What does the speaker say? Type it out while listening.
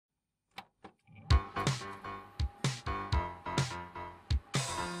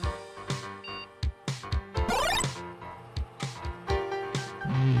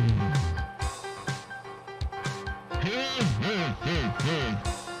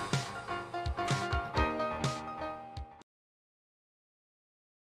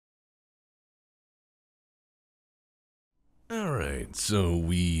Alright, so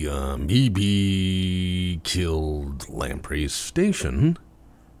we, killed Lamprey Station,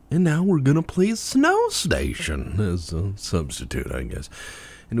 and now we're gonna play Snow Station as a substitute, I guess.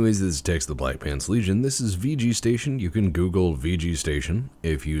 Anyways, this is Tex the Black Pants Legion. This is VG Station. You can Google VG Station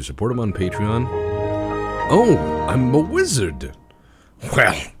if you support him on Patreon. Oh, I'm a wizard!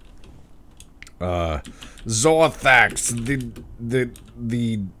 Well, Zorthax,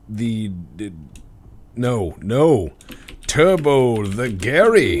 no, Turbo the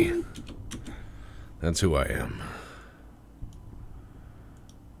Gary. That's who I am.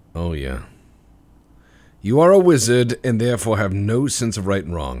 Oh yeah. You are a wizard and therefore have no sense of right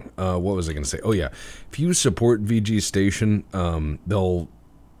and wrong. What was I gonna say? Oh yeah, if you support VG Station, they'll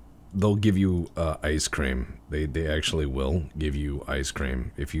give you ice cream. They actually will give you ice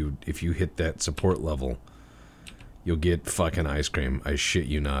cream if you hit that support level. You'll get fucking ice cream. I shit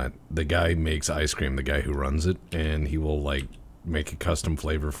you not. The guy makes ice cream, the guy who runs it, and he will like make a custom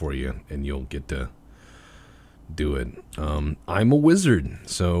flavor for you, and you'll get to do it. I'm a wizard,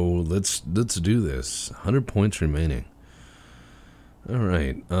 so let's do this. 100 points remaining. All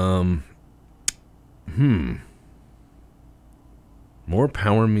right. More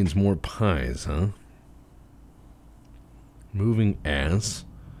power means more pies, huh? Moving ass.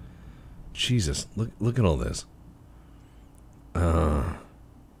 Jesus, look at all this.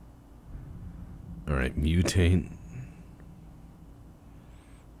 Alright, mutate.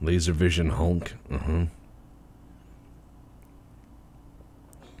 Laser vision Hulk.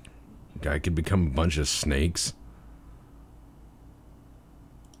 Guy could become a bunch of snakes.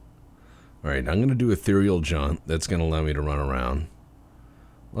 Alright, I'm gonna do ethereal jaunt. That's gonna allow me to run around.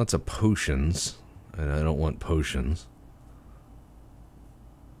 Lots of potions. And I don't want potions.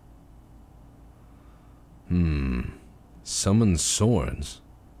 Summon swords.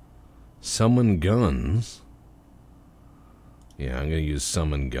 Summon guns. Yeah, I'm gonna use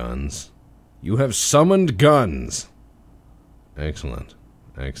summon guns. You have summoned guns! Excellent.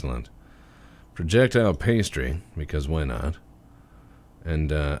 Excellent. Projectile pastry, because why not?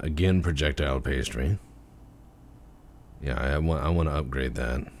 And, again, projectile pastry. Yeah, I want to upgrade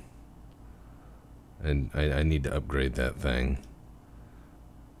that. And I need to upgrade that thing.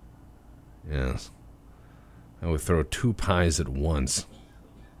 Yes. I would throw 2 pies at once.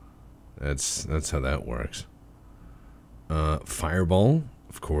 That's how that works. Fireball,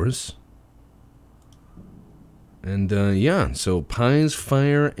 of course. And, yeah, so pies,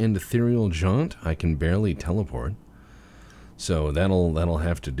 fire, and ethereal jaunt. I can barely teleport. So that'll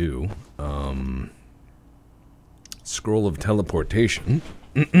have to do. Scroll of teleportation.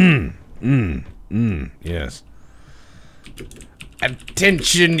 Yes.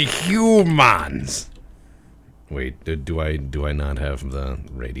 Attention, humans! Wait, do I not have the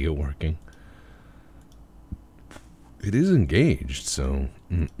radio working? It is engaged, so...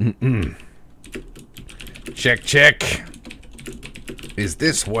 Check. Is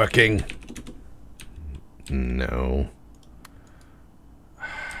this working? No.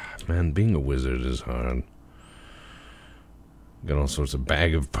 Man, being a wizard is hard. Got all sorts of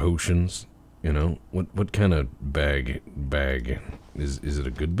bag of potions, you know? What kind of bag? Is it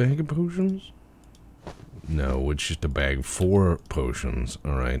a good bag of potions? No, it's just a bag for potions.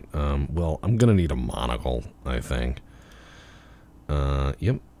 Alright, well, I'm gonna need a monocle, I think.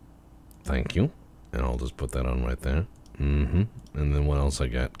 Yep. Thank you. And I'll just put that on right there. And then what else I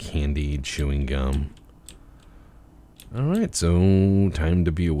got? Candy, chewing gum. Alright, so time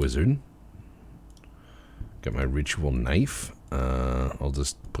to be a wizard. Got my ritual knife. I'll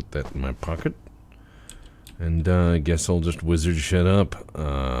just put that in my pocket. And I guess I'll just wizard shit up.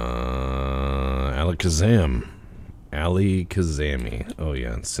 Alakazam. Ali Kazami. Oh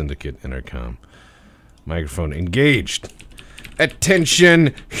yeah, Syndicate Intercom. Microphone engaged.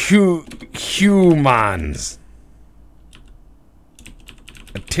 Attention, humans.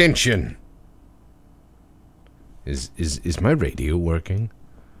 Attention. Is my radio working?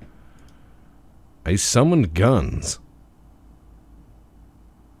 I summoned guns.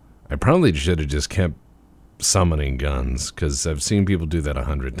 I probably should have just kept summoning guns, because I've seen people do that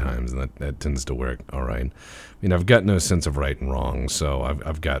 100 times, and that tends to work alright. I mean, I've got no sense of right and wrong, so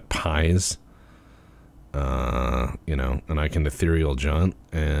I've got pies, you know, and I can ethereal jaunt,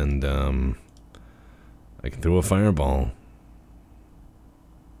 and I can throw a fireball.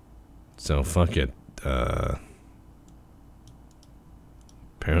 So, fuck it.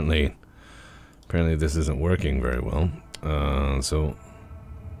 Apparently this isn't working very well. So...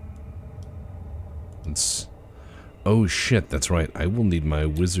 Let's... Oh shit, that's right. I will need my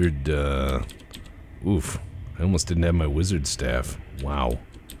wizard, Oof. I almost didn't have my wizard staff. Wow.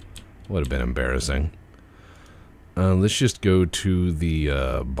 Would have been embarrassing. let's just go to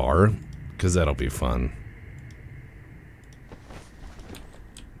the bar, because that'll be fun.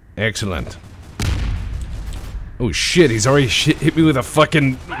 Excellent. Oh shit, he's already hit me with a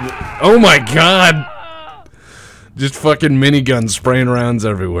fucking... Oh my god! Just fucking miniguns spraying rounds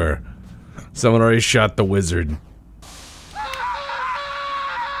everywhere. Someone already shot the wizard.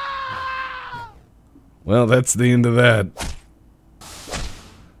 Well, that's the end of that.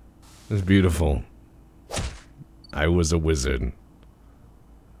 It's beautiful. I was a wizard.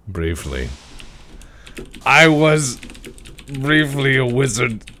 Briefly. I was briefly a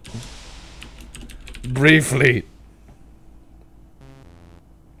wizard. Briefly.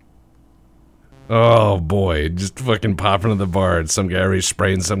 Oh boy, just fucking popping into the bar. Some guy already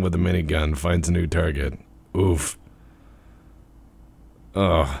spraying some with a minigun, finds a new target. Oof.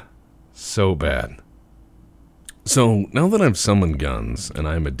 Oh, so bad. So, now that I've summoned guns, and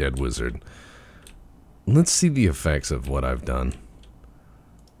I'm a dead wizard, let's see the effects of what I've done.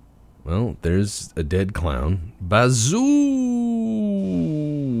 Well, there's a dead clown. Bazoo!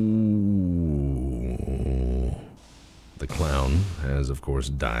 The clown has, of course,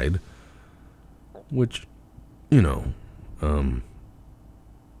 died. Which, you know,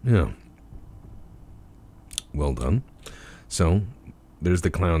 yeah. Well done. So, there's the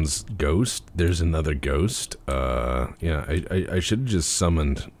clown's ghost. There's another ghost. Yeah, I should have just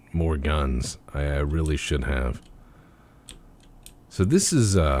summoned more guns. I really should have. So this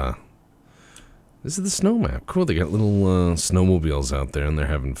is the snow map. Cool, they got little snowmobiles out there and they're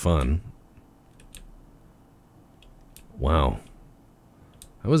having fun. Wow.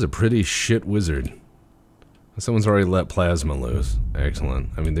 That was a pretty shit wizard. Someone's already let plasma loose. Excellent.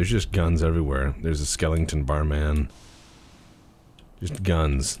 I mean, there's just guns everywhere. There's a skeleton barman. Just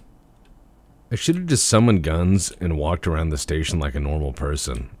guns. I should have just summoned guns and walked around the station like a normal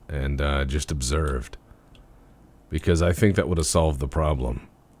person and just observed. Because I think that would have solved the problem.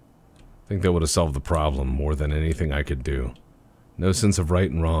 I think that would have solved the problem more than anything I could do. No sense of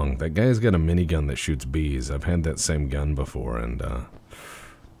right and wrong. That guy's got a minigun that shoots bees. I've had that same gun before and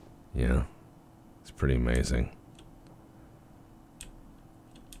yeah. It's pretty amazing.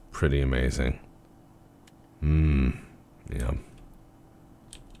 Pretty amazing. Yeah.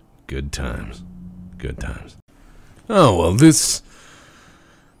 Good times. Good times. Oh, well, this,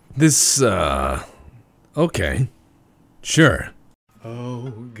 okay. Sure.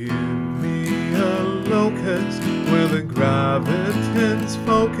 Oh, give me a locust where the gravitons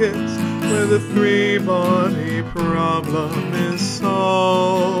focus, where the three-body problem is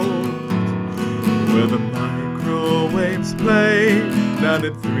solved, where the microwaves play down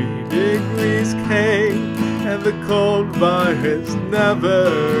at 3 degrees K, and the cold virus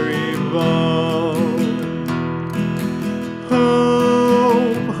never evolved.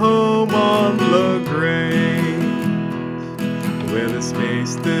 Home, home on LaGrange, where the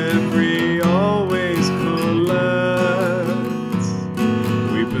space debris always collects.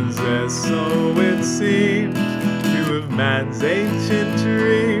 We possess, so it seems, two of man's ancient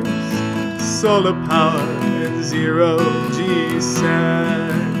dreams, solar power and zero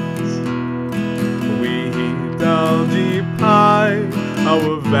G-sex. We heat algae pie,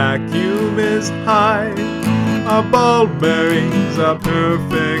 our vacuum is high, our ball bearings are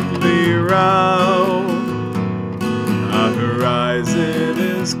perfectly round. Our horizon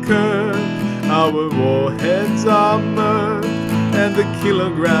is curved, our warheads are merged, and the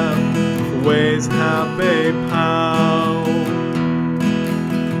kilogram weighs half a pound.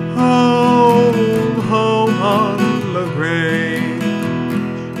 Home, home on LaGrange,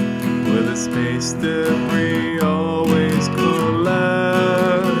 where the space debris always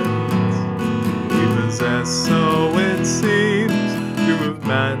collects. We possess, so it seems, two of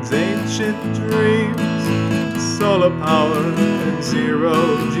man's ancient dreams, solar power and zero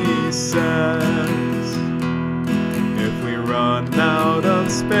G-sex. If we run out of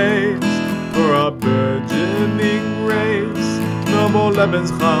space for our burgeoning race, no more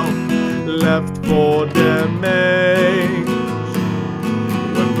Lebensraum left for damage.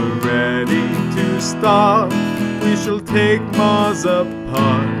 When we're ready to start, we shall take Mars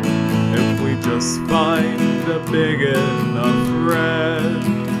apart, if we just find a big enough wrench.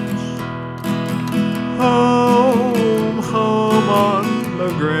 Home, home on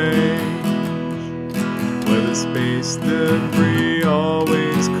LaGrange, where the space debris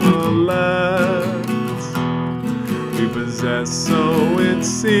always collects. We possess, so it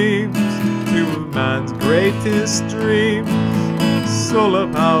seems, two of man's greatest dreams, solar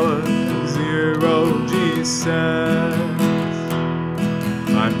power and zero G-sex.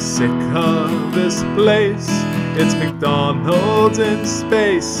 I'm sick of this place, It's McDonald's in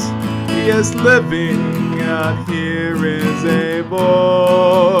space. Yes, living out here is a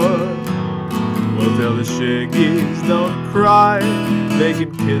bore. We'll tell the Shaggies don't cry, they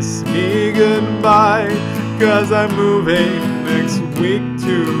can kiss me goodbye, 'cause I'm moving next week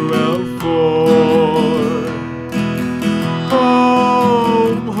to L4.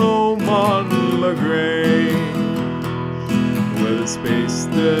 Home on LaGrange, where the space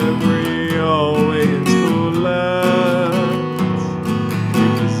debris always collects. We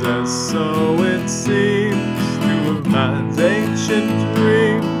possess, so it seems, two of man's ancient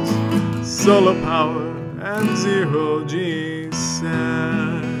dreams: solar power and zero G sex.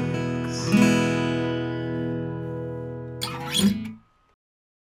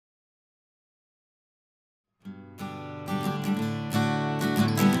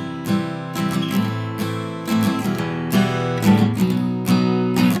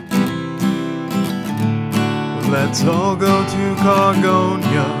 Let's all go to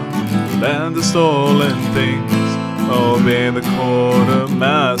Cargonia, land of stolen things. Obey the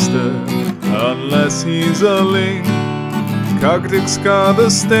quartermaster, unless he's a link. Cogdick's got the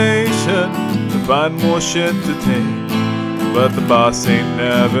station to find more shit to take, but the boss ain't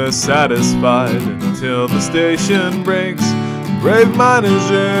never satisfied until the station breaks. Brave miners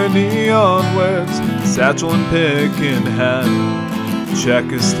journey onwards, satchel and pick in hand.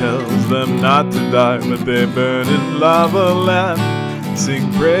 Checkers tells them not to die, but they burn in lava land. Sing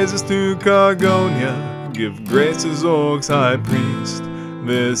praises to Cargonia, give grace to Zorg's high priest.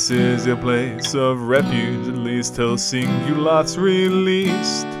 This is your place of refuge, at least till Singulath's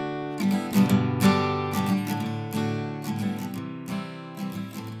released.